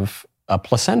purpose of a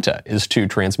placenta is to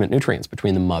transmit nutrients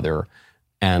between the mother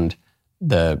and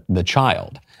the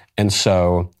child. And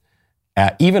so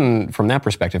even from that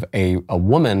perspective, a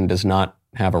woman does not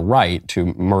have a right to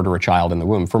murder a child in the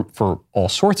womb for all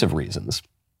sorts of reasons.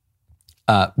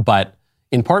 But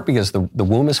in part because the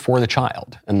womb is for the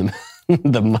child, and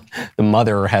the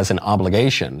mother has an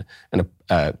obligation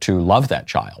to love that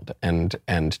child and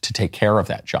to take care of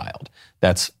that child.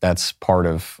 That's part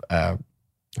of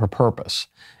her purpose,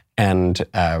 and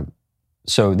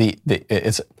so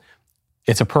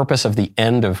it's a purpose of the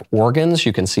end of organs.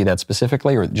 You can see that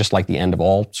specifically, or just like the end of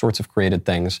all sorts of created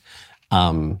things.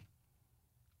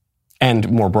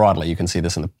 And more broadly, you can see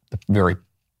this in the very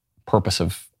purpose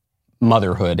of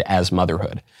motherhood as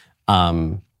motherhood.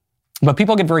 But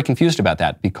people get very confused about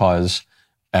that because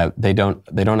they don't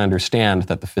understand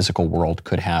that the physical world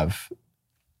could have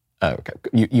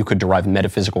you could derive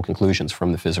metaphysical conclusions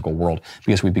from the physical world,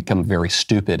 because we become very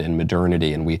stupid in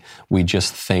modernity, and we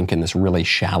just think in this really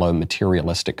shallow,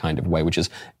 materialistic kind of way, which is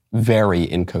very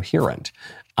incoherent.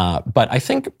 But I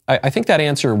think that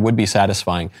answer would be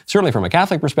satisfying, certainly from a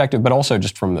Catholic perspective, but also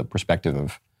just from the perspective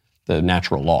of the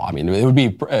natural law. I mean,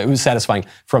 it was satisfying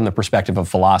from the perspective of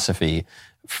philosophy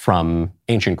from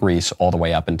ancient Greece all the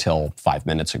way up until 5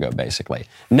 minutes ago, basically.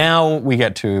 Now we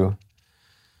get to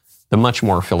the much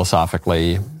more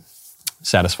philosophically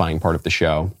satisfying part of the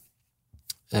show.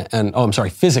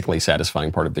 Physically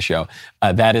satisfying part of the show.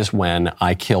 That is when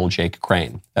I kill Jake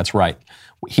Crane. That's right.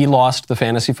 He lost the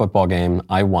fantasy football game.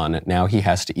 I won. Now he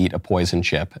has to eat a poison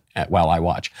chip while I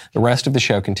watch. The rest of the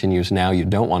show continues now. You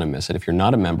don't want to miss it. If you're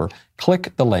not a member,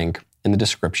 click the link in the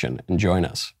description and join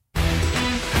us.